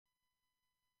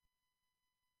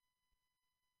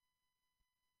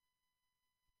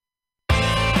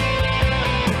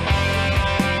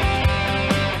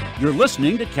You're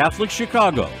listening to Catholic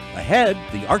Chicago. Ahead,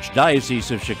 the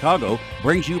Archdiocese of Chicago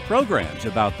brings you programs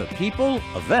about the people,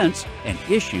 events, and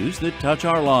issues that touch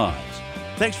our lives.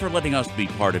 Thanks for letting us be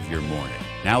part of your morning.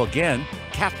 Now again,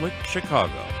 Catholic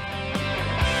Chicago.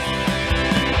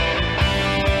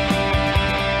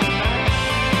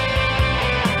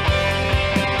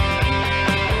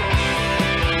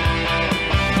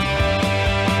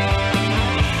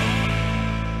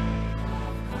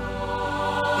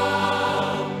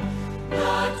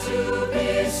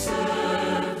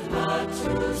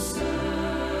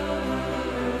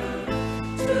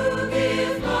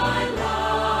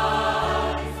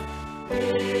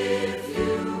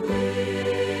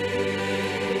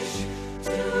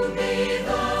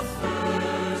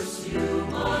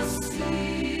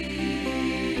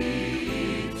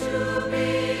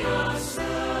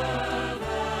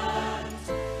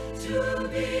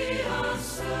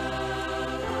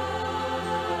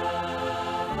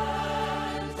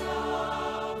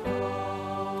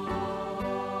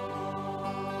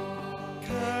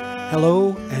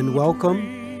 Hello and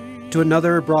welcome to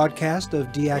another broadcast of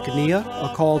Diakonia,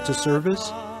 a call to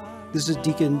service. This is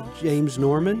Deacon James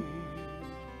Norman,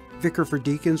 Vicar for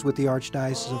Deacons with the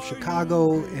Archdiocese of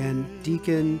Chicago and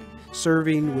Deacon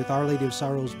serving with Our Lady of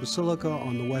Sorrows Basilica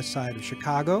on the west side of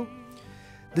Chicago.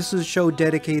 This is a show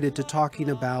dedicated to talking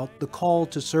about the call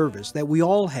to service that we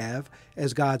all have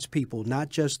as God's people, not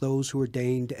just those who are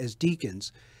ordained as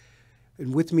deacons.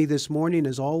 And with me this morning,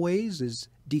 as always, is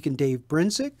Deacon Dave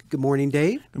Brinsick. Good morning,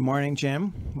 Dave. Good morning,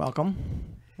 Jim. Welcome.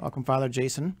 Welcome, Father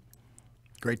Jason.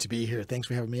 Great to be here. Thanks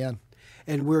for having me on.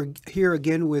 And we're here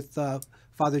again with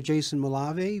Father Jason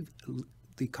Malave,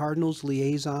 the Cardinal's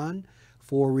liaison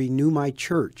for Renew My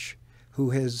Church,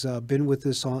 who has been with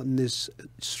us on this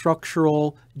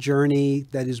structural journey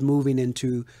that is moving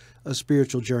into a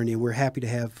spiritual journey. And we're happy to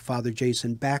have Father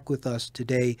Jason back with us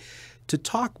today to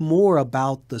talk more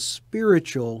about the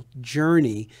spiritual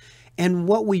journey and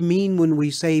what we mean when we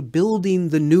say building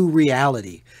the new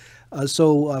reality.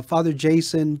 Father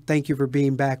Jason, thank you for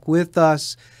being back with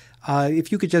us.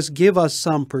 If you could just give us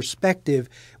some perspective,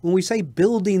 when we say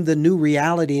building the new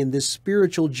reality in this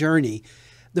spiritual journey,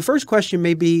 the first question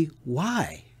may be,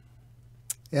 why?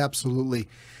 Absolutely.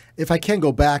 If I can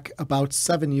go back about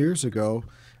 7 years ago,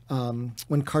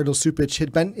 when Cardinal Supich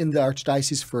had been in the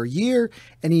Archdiocese for a year,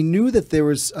 and he knew that there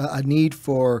was a need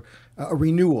for a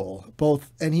renewal,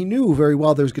 and he knew very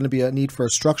well there was going to be a need for a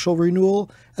structural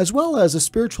renewal as well as a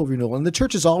spiritual renewal. And the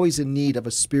church is always in need of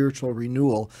a spiritual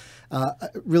renewal,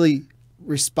 really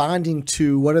responding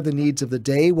to what are the needs of the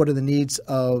day, what are the needs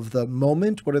of the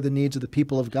moment, what are the needs of the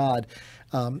people of God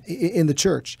in the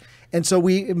church. And so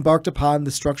we embarked upon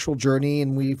the structural journey,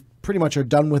 and we pretty much are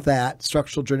done with that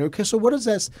structural journey. Okay, so what does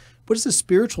the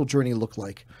spiritual journey look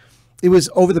like? It was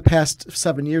over the past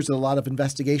 7 years that a lot of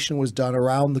investigation was done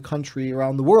around the country,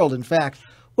 around the world. In fact,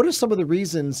 what are some of the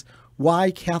reasons why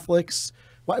Catholics,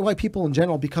 why people in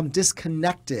general become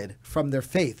disconnected from their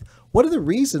faith? What are the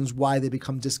reasons why they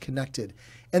become disconnected?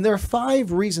 And there are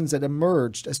 5 reasons that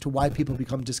emerged as to why people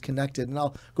become disconnected, and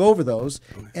I'll go over those.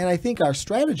 And I think our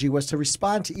strategy was to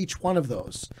respond to each one of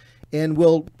those. And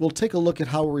we'll take a look at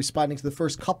how we're responding to the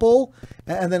first couple,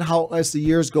 and then how, as the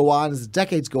years go on, as the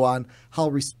decades go on, how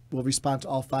we'll respond to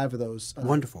all 5 of those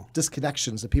wonderful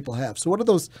disconnections that people have. So what are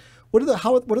those? What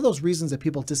are those reasons that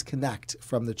people disconnect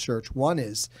from the church? One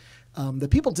is that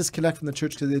people disconnect from the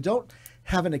church because they don't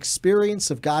have an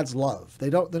experience of God's love. They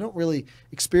don't really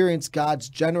experience God's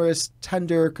generous,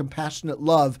 tender, compassionate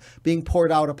love being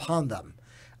poured out upon them.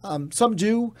 Some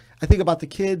do. I think about the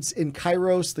kids in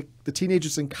Kairos, the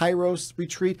teenagers in Kairos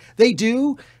retreat. They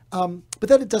do, but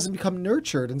then it doesn't become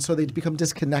nurtured, and so they become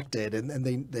disconnected, and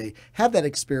they have that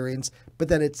experience, but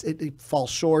then it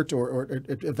falls short or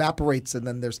it evaporates, and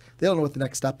then they don't know what the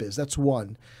next step is. That's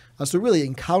one. So really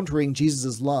encountering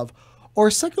Jesus' love. Or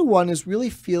a second one is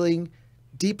really feeling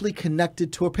deeply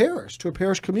connected to a parish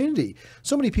community.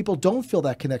 So many people don't feel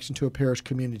that connection to a parish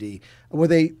community, where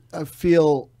they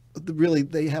feel really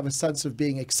they have a sense of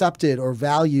being accepted or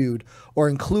valued or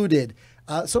included.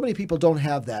 So many people don't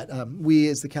have that. We,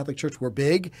 as the Catholic Church, we're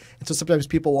big, and so sometimes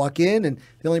people walk in, and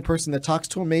the only person that talks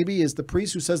to them maybe is the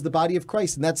priest who says the body of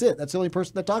Christ, and that's it. That's the only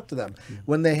person that talked to them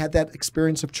when they had that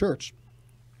experience of church.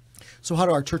 So how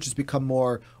do our churches become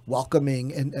more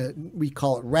welcoming, and we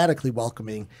call it radically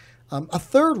welcoming? A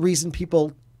third reason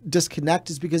people disconnect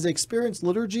is because they experience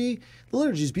liturgy. The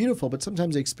liturgy is beautiful, but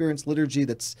sometimes they experience liturgy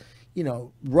that's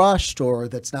rushed, or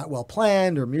that's not well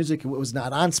planned, or music was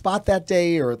not on spot that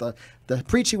day, or the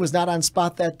preaching was not on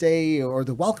spot that day, or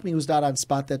the welcoming was not on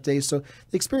spot that day. So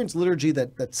they experience liturgy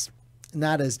that's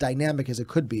not as dynamic as it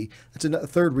could be. That's a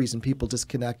third reason people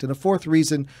disconnect. And a fourth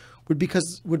reason would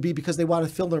be because they want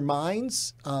to fill their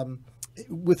minds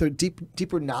with a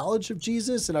deeper knowledge of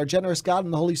Jesus and our generous God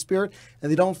and the Holy Spirit, and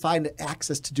they don't find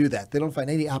access to do that. They don't find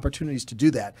any opportunities to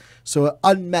do that. So an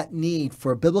unmet need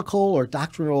for a biblical or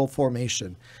doctrinal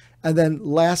formation. And then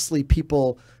lastly,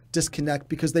 people disconnect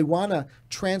because they want to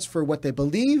transfer what they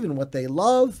believe and what they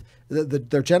love,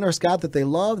 their generous God that they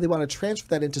love. They want to transfer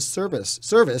that into service,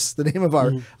 the name of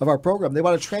our program. They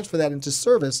want to transfer that into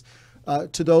service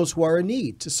to those who are in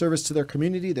need, to service to their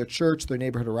community, their church, their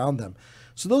neighborhood around them.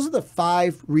 So those are the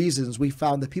 5 reasons we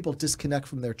found that people disconnect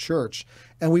from their church.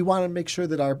 And we want to make sure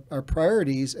that our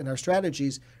priorities and our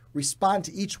strategies respond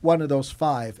to each one of those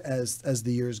 5 as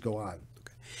the years go on.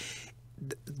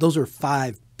 Those are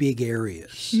 5 big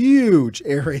areas. Huge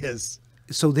areas.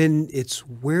 So then it's,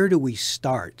 where do we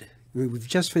start? We've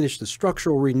just finished the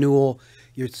structural renewal.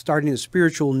 You're starting the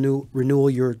spiritual renewal.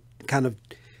 You're kind of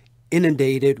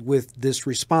inundated with this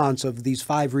response of these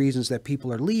 5 reasons that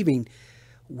people are leaving.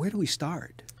 Where do we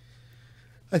start?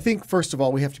 I think, first of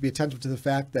all, we have to be attentive to the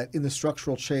fact that in the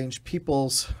structural change,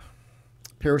 people's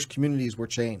parish communities were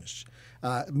changed.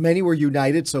 Many were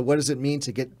united. So what does it mean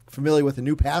to get familiar with a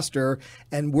new pastor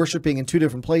and worshiping in 2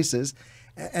 different places?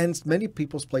 And many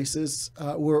people's places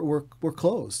were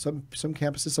closed. Some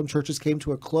campuses, some churches came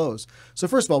to a close. So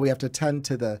first of all, we have to attend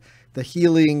to the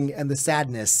healing and the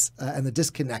sadness and the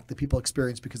disconnect that people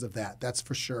experience because of that. That's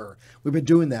for sure. We've been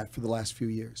doing that for the last few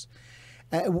years.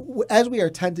 As we are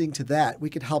attending to that, we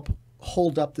could help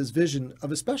hold up this vision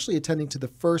of especially attending to the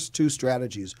first 2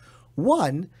 strategies.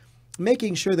 One,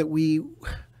 making sure that we,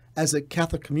 as a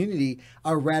Catholic community,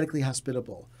 are radically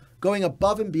hospitable, going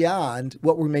above and beyond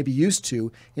what we're maybe used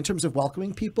to in terms of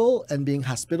welcoming people and being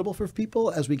hospitable for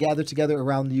people as we gather together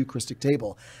around the Eucharistic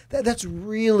table. That's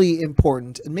really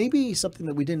important, and maybe something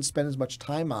that we didn't spend as much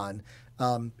time on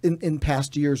in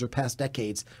past years or past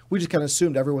decades. We just kind of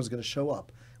assumed everyone's going to show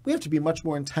up. We have to be much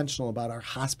more intentional about our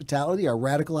hospitality, our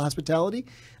radical hospitality.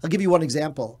 I'll give you one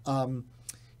example.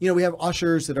 We have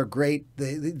ushers that are great.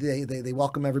 They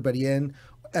welcome everybody in.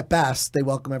 At best, they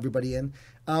welcome everybody in.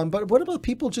 But what about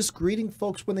people just greeting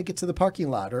folks when they get to the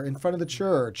parking lot or in front of the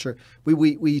church? Or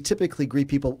we typically greet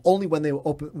people only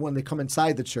when they come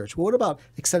inside the church. Well, what about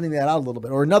extending that out a little bit?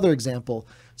 Or another example,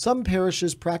 some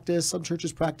churches practice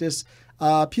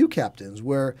pew captains,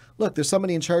 where, look, there's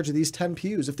somebody in charge of these 10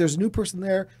 pews. If there's a new person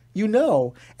there,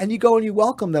 and you go and you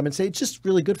welcome them and say, it's just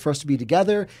really good for us to be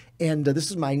together, and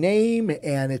this is my name,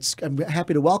 and I'm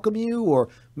happy to welcome you, or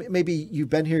maybe you've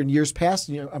been here in years past,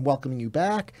 and I'm welcoming you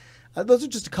back. Those are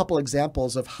just a couple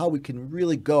examples of how we can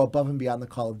really go above and beyond the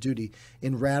call of duty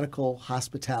in radical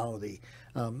hospitality.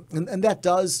 And that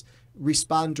does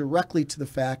respond directly to the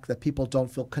fact that people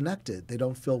don't feel connected. They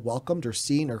don't feel welcomed or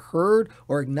seen or heard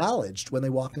or acknowledged when they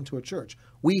walk into a church.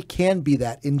 We can be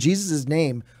that. In Jesus'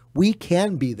 name, we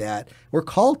can be that. We're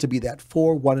called to be that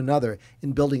for one another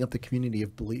in building up the community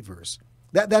of believers.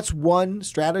 That's one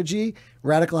strategy,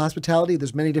 radical hospitality.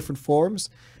 There's many different forms.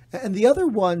 And the other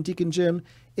one, Deacon Jim,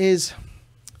 is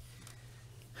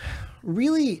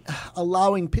really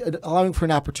allowing for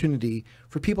an opportunity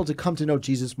for people to come to know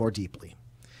Jesus more deeply.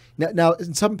 Now,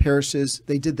 in some parishes,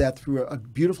 they did that through a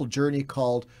beautiful journey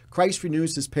called Christ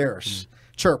Renews His Parish.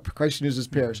 CHIRP, Christ Renews His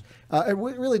Parish. And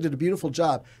we really did a beautiful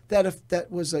job. That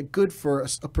was good for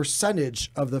a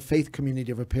percentage of the faith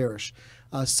community of a parish.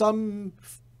 Some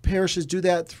parishes do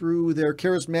that through their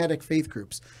charismatic faith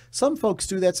groups. Some folks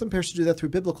do that. Some parishes do that through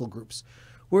biblical groups.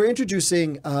 We're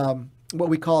introducing what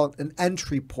we call an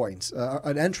entry point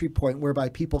whereby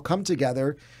people come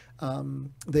together.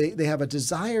 They have a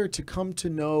desire to come to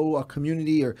know a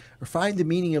community or find the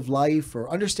meaning of life or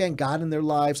understand God in their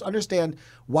lives, understand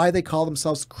why they call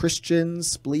themselves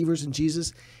Christians, believers in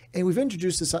Jesus. And we've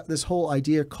introduced this whole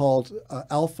idea called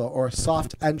Alpha, or a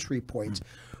soft entry point,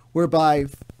 whereby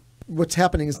what's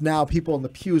happening is now people in the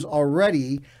pews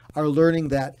already are learning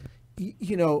that,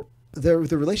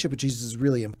 the relationship with Jesus is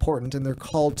really important, and they're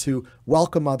called to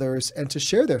welcome others and to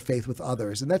share their faith with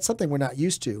others. And that's something we're not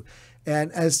used to. And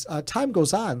as time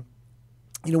goes on,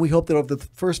 we hope that over the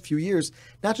first few years,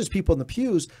 not just people in the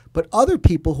pews, but other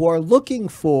people who are looking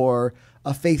for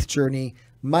a faith journey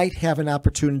might have an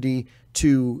opportunity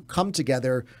to come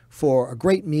together for a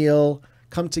great meal,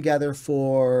 come together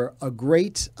for a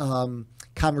great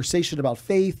conversation about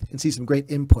faith, and see some great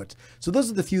input. So those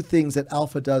are the few things that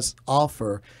Alpha does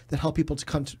offer that help people to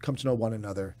come to know one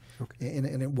another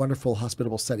in a wonderful,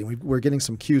 hospitable setting. We're getting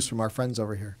some cues from our friends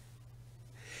over here.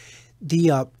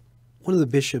 One of the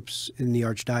bishops in the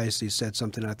Archdiocese said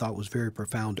something I thought was very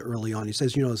profound early on. He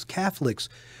says, as Catholics,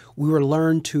 we were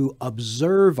learned to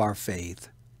observe our faith,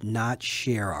 not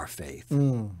share our faith.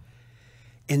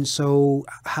 And so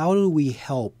how do we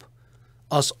help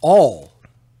us all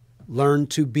learn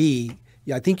to be,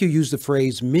 I think you used the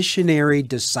phrase, missionary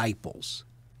disciples?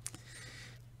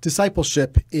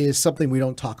 Discipleship is something we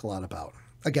don't talk a lot about.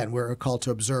 Again, we're called to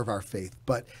observe our faith,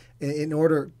 but in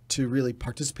order to really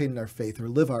participate in our faith or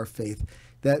live our faith,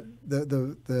 that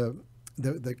the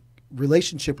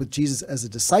relationship with Jesus as a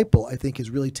disciple, I think, is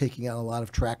really taking on a lot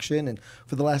of traction. And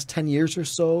for the last 10 years or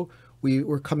so,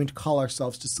 we're coming to call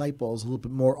ourselves disciples a little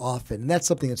bit more often. And that's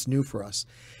something that's new for us.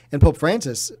 And Pope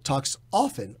Francis talks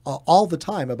often, all the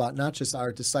time, about not just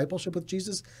our discipleship with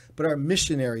Jesus, but our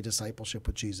missionary discipleship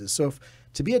with Jesus. So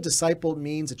to be a disciple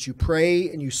means that you pray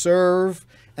and you serve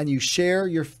and you share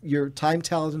your time,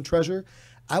 talent, and treasure,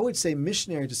 I would say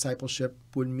missionary discipleship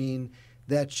would mean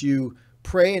that you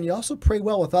pray, and you also pray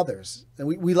well with others. And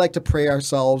we like to pray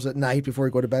ourselves at night before we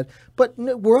go to bed, but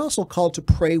we're also called to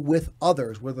pray with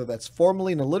others, whether that's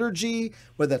formally in a liturgy,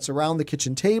 whether that's around the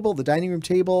kitchen table, the dining room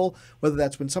table, whether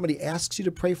that's when somebody asks you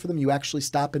to pray for them, you actually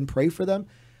stop and pray for them.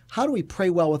 How do we pray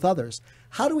well with others?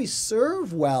 How do we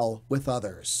serve well with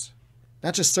others?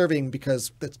 Not just serving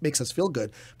because that makes us feel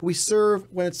good, but we serve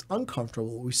when it's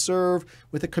uncomfortable. We serve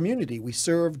with a community. We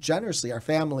serve generously, our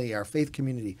family, our faith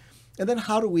community. And then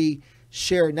how do we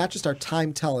share not just our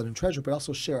time, talent, and treasure, but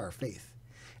also share our faith?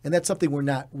 And that's something we're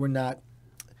not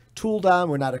tooled on,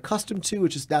 we're not accustomed to,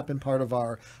 which has not been part of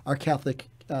our Catholic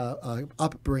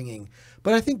upbringing.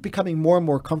 But I think becoming more and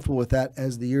more comfortable with that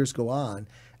as the years go on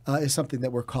is something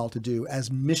that we're called to do as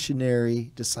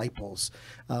missionary disciples.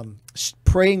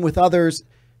 Praying with others,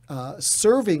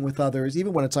 serving with others,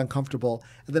 even when it's uncomfortable,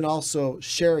 and then also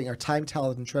sharing our time,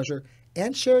 talent, and treasure,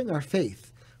 and sharing our faith.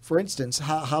 For instance,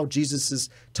 how Jesus has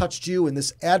touched you in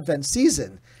this Advent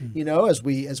season, as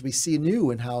we see anew,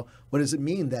 and what does it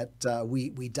mean that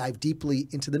we dive deeply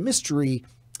into the mystery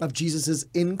of Jesus's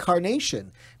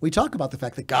incarnation. We talk about the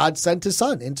fact that God sent His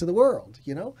Son into the world,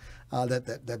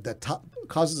 that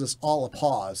causes us all a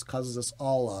pause, causes us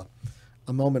all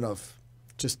a moment of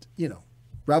just,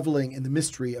 reveling in the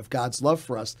mystery of God's love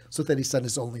for us, so that He sent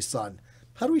His only Son.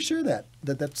 How do we share that?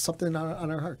 That's something on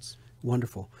our hearts.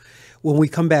 Wonderful. When we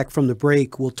come back from the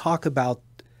break, we'll talk about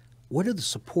what are the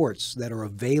supports that are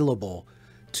available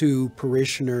to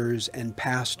parishioners and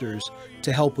pastors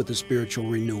to help with the spiritual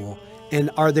renewal. And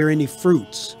are there any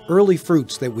early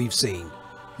fruits that we've seen?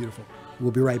 Beautiful.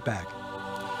 We'll be right back.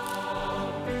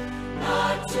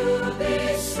 Not to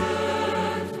be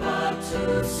served, but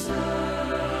to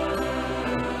serve,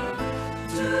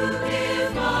 to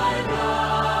give my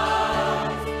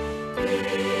life,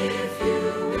 if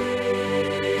you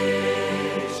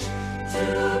wish, to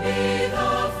be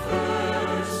the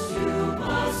first you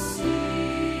must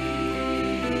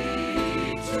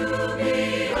see, to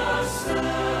be a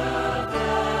servant,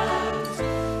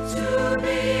 to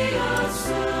be a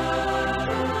servant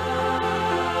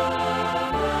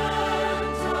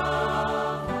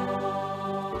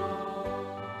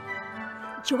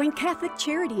Join Catholic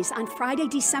Charities on Friday,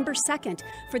 December 2nd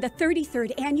for the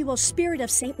 33rd Annual Spirit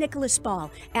of St. Nicholas Ball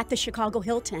at the Chicago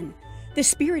Hilton. The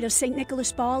Spirit of St.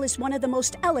 Nicholas Ball is one of the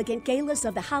most elegant galas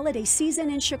of the holiday season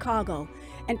in Chicago,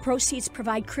 and proceeds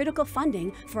provide critical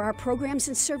funding for our programs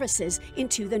and services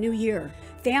into the new year.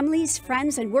 Families,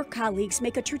 friends, and work colleagues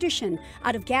make a tradition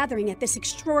out of gathering at this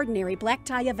extraordinary black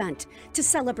tie event to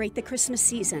celebrate the Christmas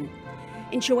season.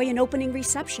 Enjoy an opening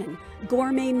reception,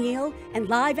 gourmet meal, and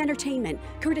live entertainment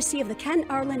courtesy of the Ken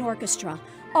Arlen Orchestra,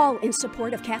 all in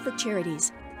support of Catholic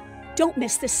Charities. Don't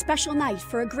miss this special night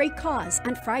for a great cause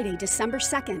on Friday, December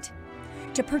 2nd.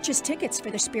 To purchase tickets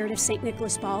for the Spirit of St.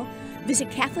 Nicholas Ball, visit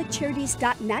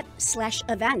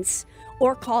catholiccharities.net/events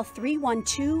or call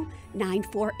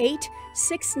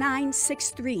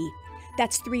 312-948-6963.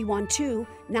 That's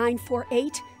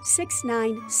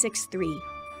 312-948-6963.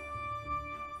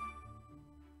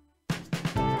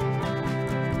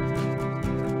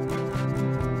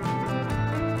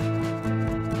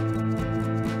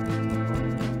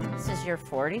 Year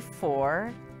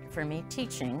 44 for me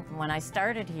teaching. When I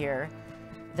started here,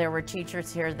 there were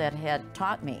teachers here that had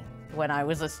taught me when I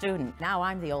was a student. Now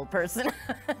I'm the old person.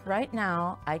 Right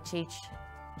now, I teach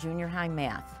junior high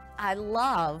math. I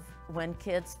love when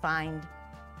kids find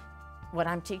what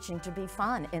I'm teaching to be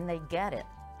fun and they get it.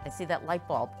 I see that light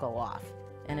bulb go off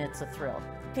and it's a thrill.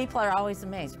 People are always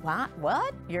amazed.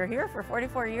 What? You're here for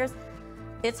 44 years?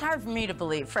 It's hard for me to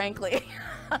believe, frankly.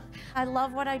 I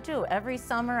love what I do. Every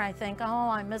summer I think, oh,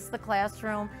 I miss the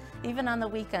classroom. Even on the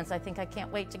weekends, I think I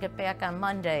can't wait to get back on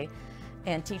Monday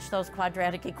and teach those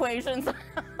quadratic equations.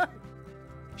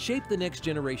 Shape the next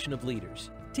generation of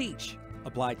leaders. Teach.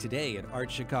 Apply today at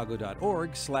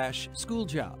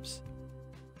archchicago.org/schooljobs.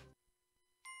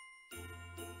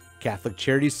 Catholic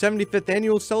Charity's 75th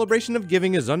annual celebration of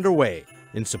giving is underway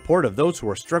in support of those who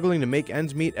are struggling to make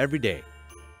ends meet every day.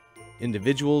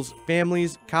 Individuals,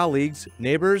 families, colleagues,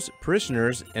 neighbors,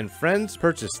 parishioners, and friends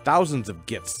purchase thousands of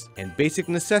gifts and basic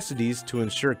necessities to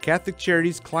ensure Catholic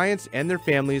Charity's clients and their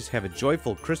families have a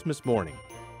joyful Christmas morning.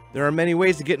 There are many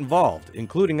ways to get involved,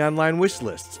 including online wish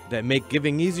lists that make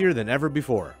giving easier than ever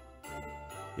before.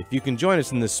 If you can join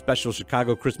us in this special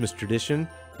Chicago Christmas tradition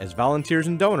as volunteers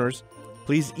and donors,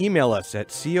 please email us at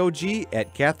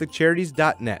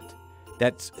cog@catholiccharities.net.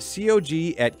 That's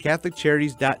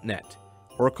cog@catholiccharities.net.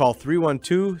 Or call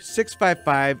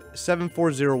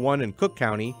 312-655-7401 in Cook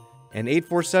County and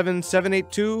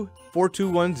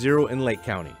 847-782-4210 in Lake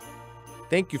County.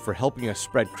 Thank you for helping us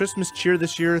spread Christmas cheer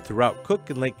this year throughout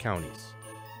Cook and Lake counties.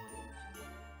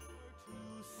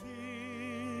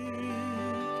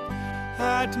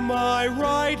 At my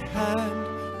right hand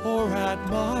or at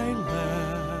my left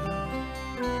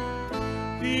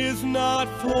is not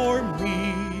for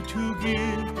me to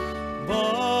give,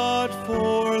 but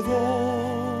for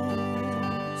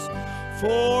those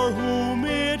for whom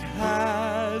it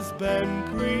has been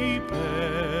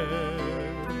prepared.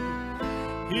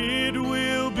 It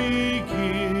will be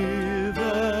given.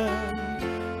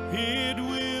 It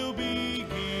will be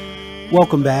given.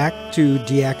 Welcome back to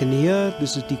Diakonia.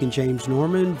 This is Deacon James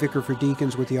Norman, Vicar for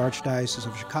Deacons with the Archdiocese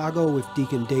of Chicago, with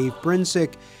Deacon Dave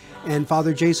Brinsick and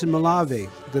Father Jason Malave,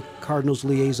 the Cardinals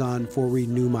liaison for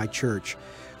Renew My Church.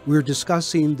 We're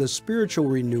discussing the spiritual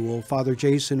renewal. Father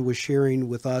Jason was sharing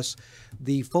with us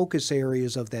the focus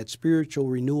areas of that spiritual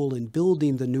renewal in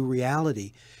building the new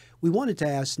reality. We wanted to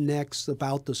ask next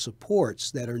about the supports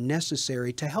that are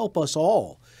necessary to help us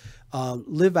all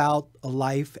live out a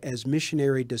life as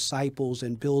missionary disciples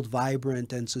and build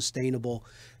vibrant and sustainable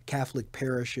Catholic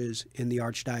parishes in the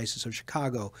Archdiocese of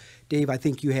Chicago. Dave, I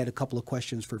think you had a couple of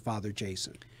questions for Father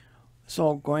Jason.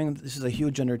 So this is a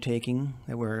huge undertaking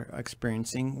that we're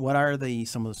experiencing. What are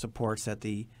some of the supports that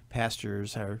the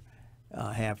pastors have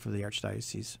for the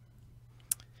Archdiocese?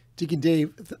 Deacon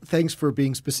Dave, thanks for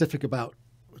being specific about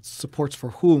supports for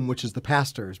whom, which is the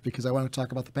pastors, because I want to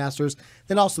talk about the pastors,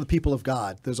 then also the people of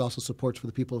God. There's also supports for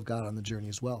the people of God on the journey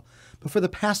as well. But for the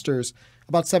pastors,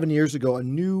 about 7 years ago, a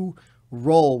new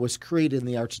role was created in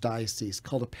the Archdiocese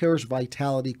called a Parish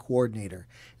Vitality Coordinator.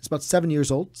 It's about 7 years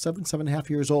old, seven and a half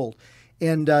years old.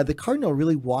 And the Cardinal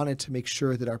really wanted to make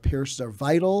sure that our parishes are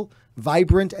vital,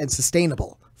 vibrant, and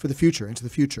sustainable for the future, into the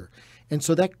future. And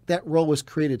so that role was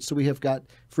created. So we have got,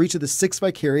 for each of the 6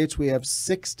 vicariates, we have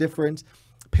 6 different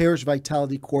Parish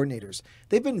Vitality Coordinators.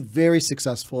 They've been very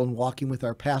successful in walking with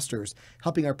our pastors,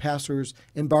 helping our pastors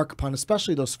embark upon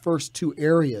especially those first 2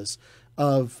 areas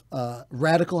of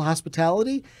radical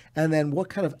hospitality, and then what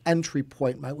kind of entry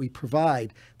point might we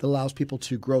provide that allows people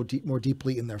to grow more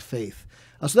deeply in their faith.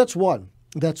 So that's one.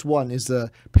 That's one, is the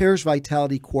Parish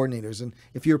Vitality Coordinators. And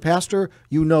if you're a pastor,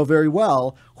 you know very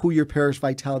well who your Parish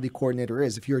Vitality Coordinator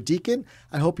is. If you're a deacon,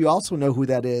 I hope you also know who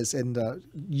that is and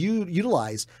you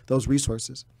utilize those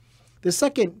resources. The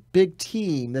second big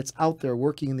team that's out there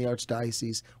working in the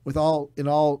Archdiocese in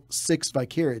all 6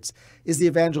 vicariates is the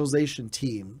evangelization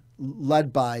team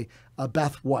led by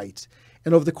Beth White.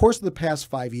 And over the course of the past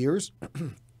 5 years,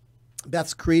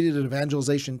 Beth's created an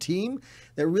evangelization team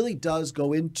that really does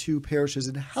go into parishes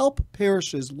and help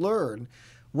parishes learn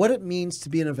what it means to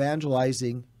be an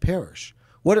evangelizing parish,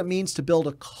 what it means to build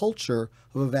a culture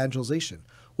of evangelization,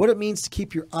 what it means to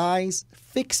keep your eyes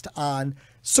fixed on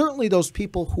certainly those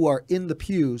people who are in the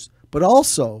pews, but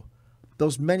also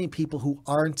those many people who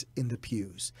aren't in the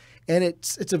pews. And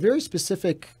it's a very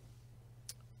specific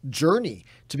journey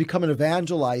to become an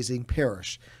evangelizing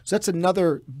parish. So that's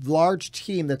another large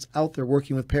team that's out there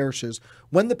working with parishes.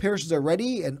 When the parishes are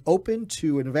ready and open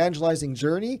to an evangelizing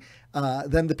journey,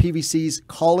 then the PVCs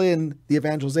call in the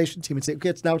evangelization team and say, okay,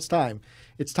 it's time.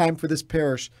 It's time for this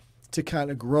parish to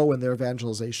kind of grow in their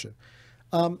evangelization.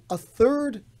 A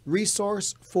third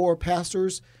resource for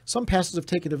pastors, some pastors have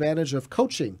taken advantage of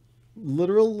coaching,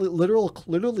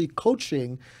 literally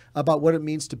coaching about what it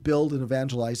means to build an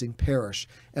evangelizing parish.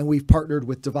 And we've partnered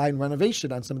with Divine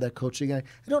Renovation on some of that coaching. I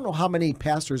don't know how many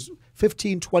pastors,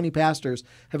 15, 20 pastors,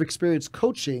 have experienced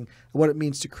coaching what it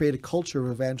means to create a culture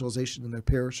of evangelization in their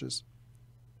parishes.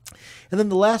 And then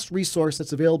the last resource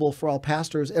that's available for all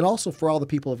pastors and also for all the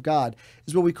people of God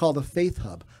is what we call the Faith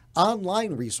Hub.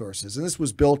 Online resources, and this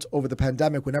was built over the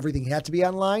pandemic when everything had to be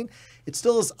online. It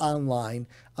still is online.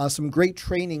 Some great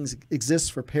trainings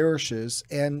exist for parishes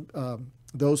and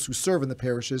those who serve in the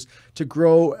parishes to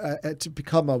grow, to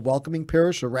become a welcoming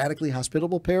parish, a radically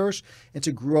hospitable parish, and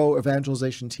to grow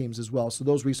evangelization teams as well. So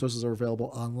those resources are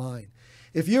available online.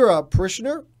 If you're a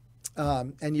parishioner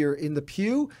and you're in the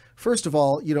pew, first of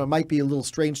all, it might be a little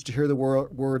strange to hear the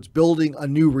words building a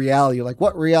new reality. You're like,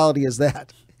 what reality is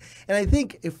that? And I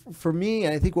think for me,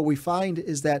 and I think what we find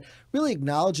is that really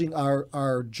acknowledging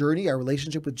our journey, our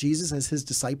relationship with Jesus as his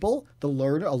disciple, a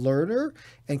learner,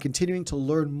 and continuing to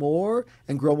learn more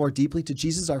and grow more deeply to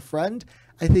Jesus, our friend,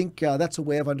 I think that's a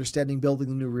way of understanding building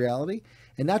the new reality.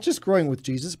 And not just growing with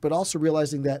Jesus, but also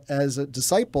realizing that as a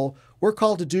disciple, we're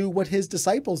called to do what his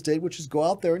disciples did, which is go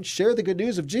out there and share the good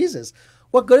news of Jesus.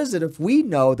 What good is it if we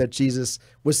know that Jesus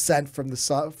was sent from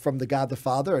the God the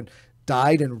Father and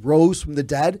died and rose from the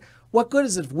dead? What good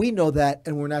is it if we know that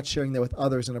and we're not sharing that with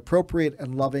others in appropriate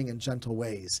and loving and gentle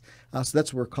ways? So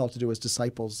that's what we're called to do as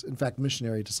disciples, in fact,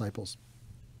 missionary disciples.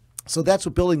 So that's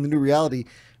what building the new reality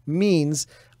means.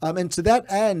 And to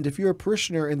that end, if you're a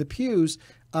parishioner in the pews,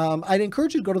 I'd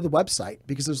encourage you to go to the website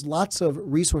because there's lots of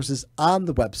resources on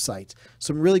the website.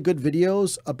 Some really good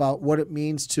videos about what it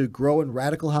means to grow in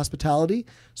radical hospitality.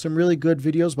 Some really good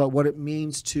videos about what it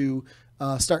means to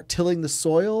start tilling the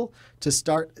soil,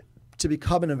 to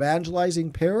become an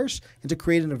evangelizing parish, and to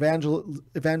create an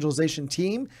evangelization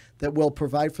team that will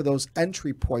provide for those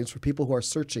entry points for people who are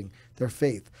searching their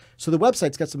faith. So the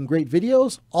website's got some great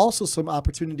videos, also some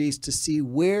opportunities to see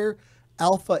where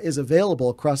Alpha is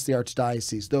available across the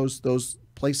Archdiocese. Those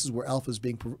places where Alpha is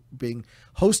being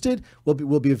hosted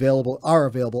are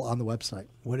available on the website.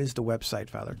 What is the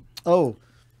website, Father? Oh,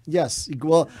 yes.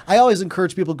 Well, I always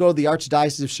encourage people to go to the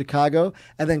Archdiocese of Chicago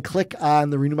and then click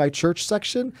on the Renew My Church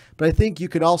section. But I think you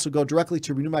can also go directly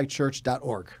to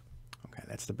renewmychurch.org. Okay,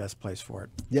 that's the best place for it.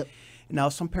 Yep. Now,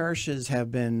 some parishes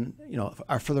have been,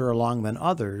 are further along than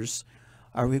others.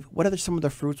 What are some of the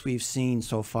fruits we've seen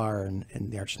so far in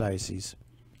the Archdiocese?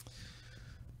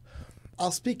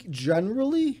 I'll speak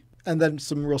generally and then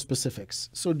some real specifics.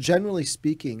 So generally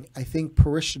speaking, I think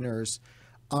parishioners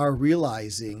are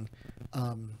realizing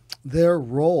their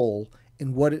role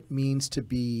in what it means to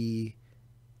be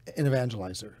an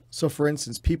evangelizer. So for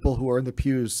instance, people who are in the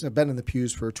pews, have been in the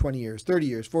pews for 20 years, 30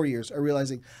 years, 40 years, are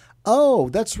realizing, oh,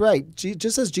 that's right.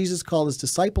 Just as Jesus called his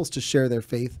disciples to share their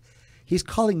faith, he's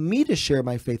calling me to share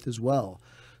my faith as well.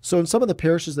 So in some of the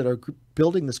parishes that are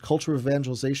building this culture of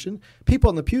evangelization, people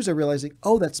in the pews are realizing,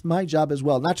 oh, that's my job as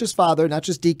well. Not just father, not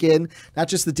just deacon, not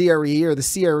just the DRE or the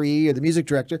CRE or the music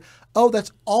director. Oh,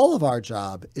 that's all of our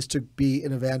job is to be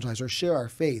an evangelizer, share our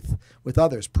faith with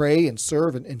others, pray and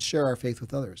serve and share our faith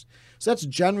with others. So that's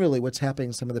generally what's happening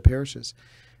in some of the parishes.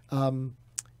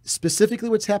 Specifically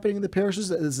what's happening in the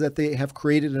parishes is that they have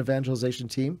created an evangelization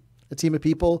team. A team of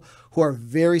people who are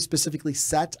very specifically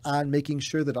set on making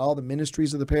sure that all the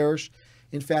ministries of the parish,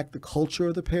 in fact, the culture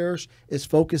of the parish, is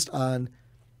focused on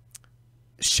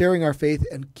sharing our faith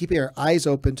and keeping our eyes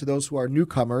open to those who are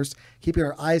newcomers, keeping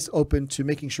our eyes open to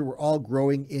making sure we're all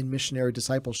growing in missionary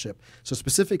discipleship. So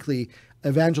specifically,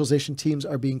 evangelization teams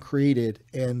are being created,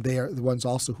 and they are the ones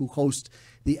also who host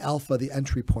the Alpha, the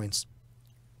entry points.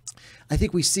 I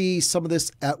think we see some of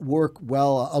this at work.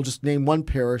 Well, I'll just name one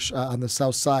parish on the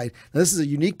south side. Now, this is a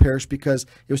unique parish because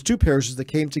it was two parishes that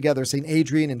came together. St.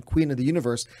 Adrian and Queen of the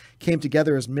Universe came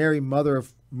together as Mary Mother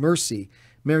of Mercy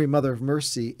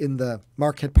in the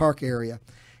Marquette Park area.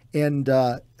 And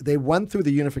they went through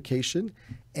the unification,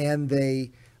 and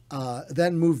they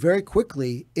then moved very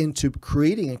quickly into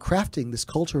creating and crafting this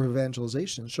culture of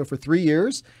evangelization. So for 3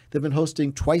 years, they've been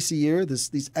hosting twice a year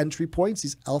these entry points,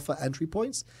 these Alpha entry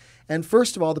points. And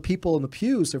first of all, the people in the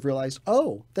pews have realized,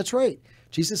 oh, that's right.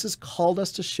 Jesus has called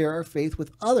us to share our faith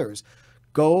with others.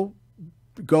 Go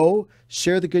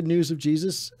share the good news of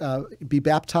Jesus, be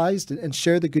baptized and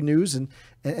share the good news and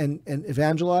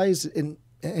evangelize and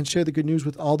share the good news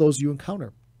with all those you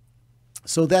encounter.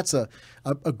 So that's a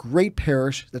great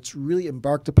parish that's really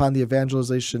embarked upon the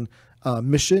evangelization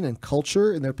mission and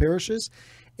culture in their parishes.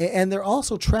 And they're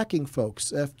also tracking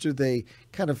folks after they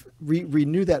kind of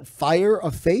renew that fire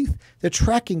of faith. They're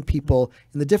tracking people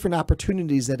in the different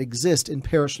opportunities that exist in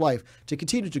parish life to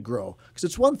continue to grow. Because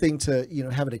it's one thing to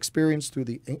have an experience through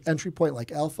the entry point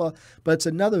like Alpha, but it's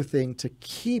another thing to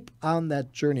keep on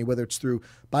that journey, whether it's through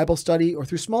Bible study or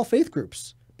through small faith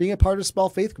groups. Being a part of small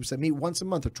faith groups that meet once a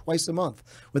month or twice a month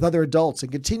with other adults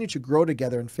and continue to grow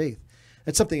together in faith.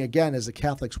 That's something, again, as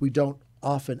Catholics, we don't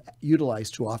often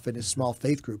utilize too often is small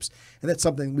faith groups. And that's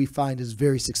something we find is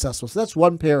very successful. So that's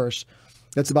one parish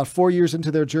that's about 4 years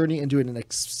into their journey and doing an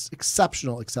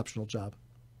exceptional job.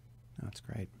 That's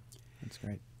great. That's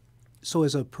great. So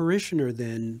as a parishioner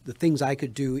then, the things I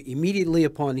could do immediately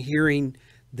upon hearing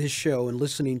this show and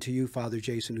listening to you, Father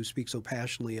Jason, who speaks so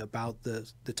passionately about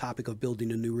the topic of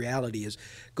building a new reality, is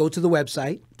go to the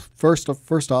website.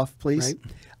 First off, please.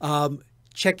 Right?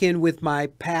 Check in with my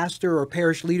pastor or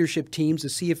parish leadership teams to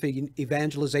see if an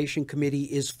evangelization committee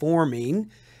is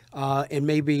forming, and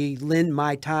maybe lend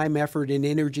my time, effort, and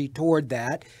energy toward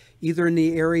that, either in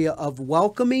the area of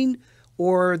welcoming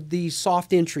or the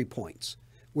soft entry points,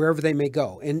 wherever they may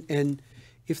go. And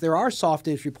if there are soft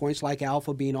entry points like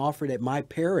Alpha being offered at my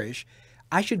parish,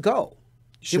 I should go.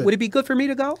 Would it be good for me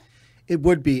to go? It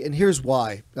would be, and here's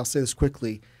why. I'll say this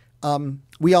quickly.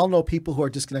 We all know people who are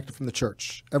disconnected from the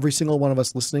church. Every single one of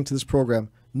us listening to this program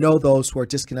know those who are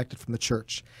disconnected from the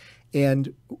church.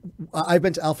 And I've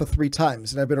been to Alpha 3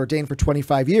 times, and I've been ordained for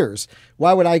 25 years.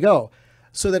 Why would I go?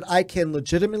 So that I can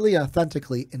legitimately,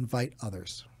 authentically invite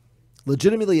others.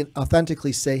 Legitimately and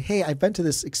authentically say, hey, I've been to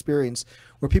this experience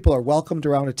where people are welcomed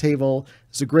around a table.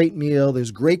 There's a great meal,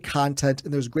 there's great content,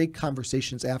 and there's great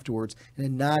conversations afterwards in a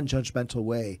non-judgmental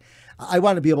way. I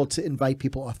want to be able to invite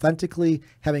people authentically,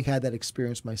 having had that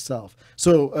experience myself.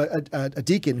 So a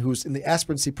deacon who's in the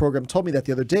aspirancy program told me that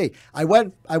the other day. I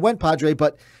went, Padre,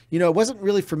 but it wasn't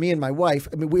really for me and my wife.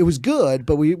 I mean, it was good,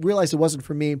 but we realized it wasn't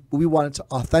for me. But we wanted to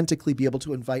authentically be able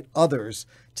to invite others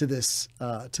to this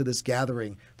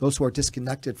gathering, those who are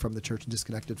disconnected from the church and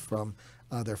disconnected from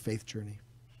their faith journey.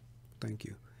 Thank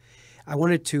you. I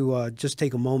wanted to just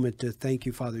take a moment to thank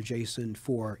you, Father Jason,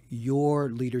 for your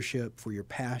leadership, for your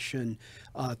passion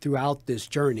throughout this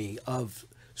journey of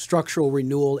structural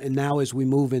renewal. And now as we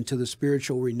move into the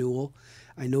spiritual renewal,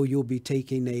 I know you'll be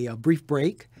taking a brief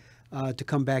break to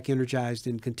come back energized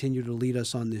and continue to lead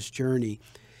us on this journey.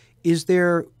 Is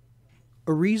there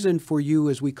a reason for you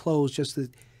as we close just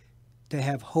to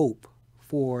have hope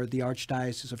for the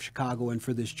Archdiocese of Chicago and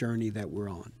for this journey that we're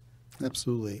on?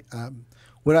 Absolutely.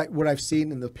 What I've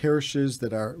seen in the parishes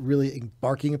that are really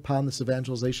embarking upon this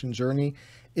evangelization journey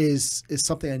is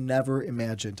something I never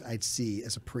imagined I'd see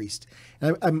as a priest.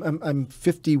 And I'm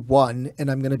 51, and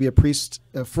I'm going to be a priest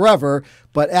forever,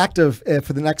 but active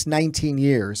for the next 19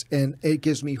 years. And it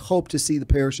gives me hope to see the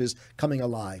parishes coming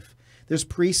alive. There's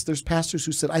priests, there's pastors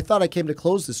who said, I thought I came to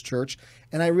close this church.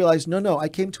 And I realized, no, I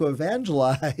came to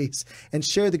evangelize and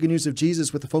share the good news of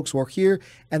Jesus with the folks who are here,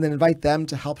 and then invite them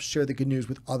to help share the good news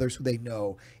with others who they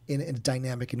know in a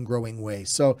dynamic and growing way.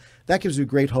 So that gives me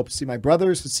great hope to see my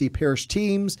brothers, to see parish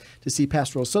teams, to see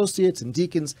pastoral associates and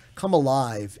deacons come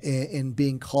alive in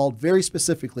being called very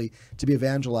specifically to be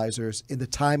evangelizers in the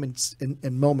time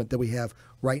and moment that we have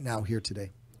right now here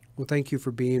today. Well, thank you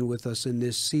for being with us in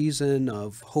this season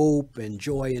of hope and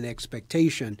joy and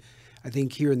expectation. I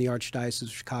think here in the Archdiocese of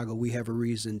Chicago, we have a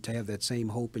reason to have that same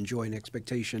hope and joy and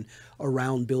expectation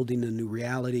around building a new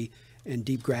reality, and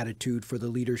deep gratitude for the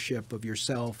leadership of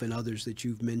yourself and others that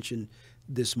you've mentioned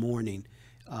this morning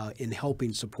in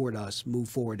helping support us move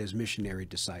forward as missionary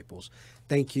disciples.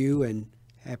 Thank you, and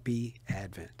happy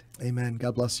Advent. Amen.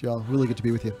 God bless you all. Really good to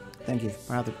be with you. Thank you,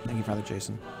 Father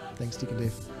Jason. Thanks, Deacon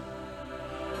Dave.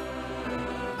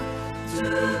 To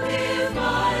give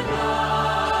my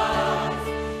life,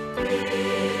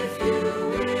 if you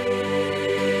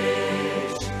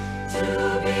wish,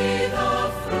 to be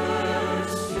the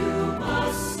first you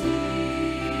must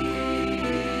see,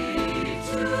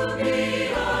 to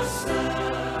be a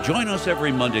son. Join us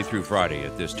every Monday through Friday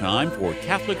at this time for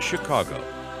Catholic Chicago.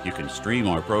 You can stream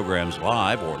our programs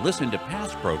live or listen to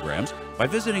past programs by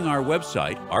visiting our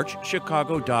website,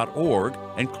 archchicago.org,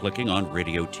 and clicking on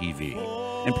Radio TV.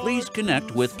 And please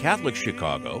connect with Catholic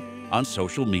Chicago on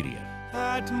social media.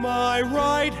 At my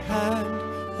right hand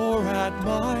or at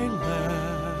my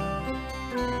left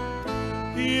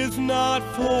is not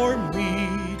for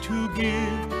me to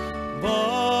give,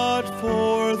 but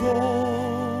for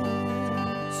those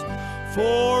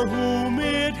for whom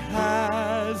it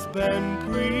has been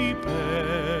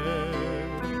prepared.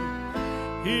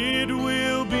 It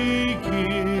will be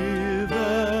given,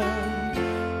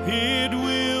 it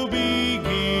will be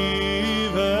given.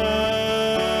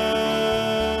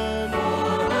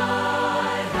 For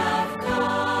I have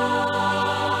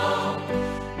come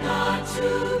not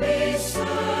to be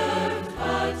served,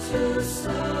 but to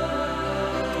serve,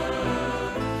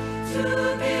 to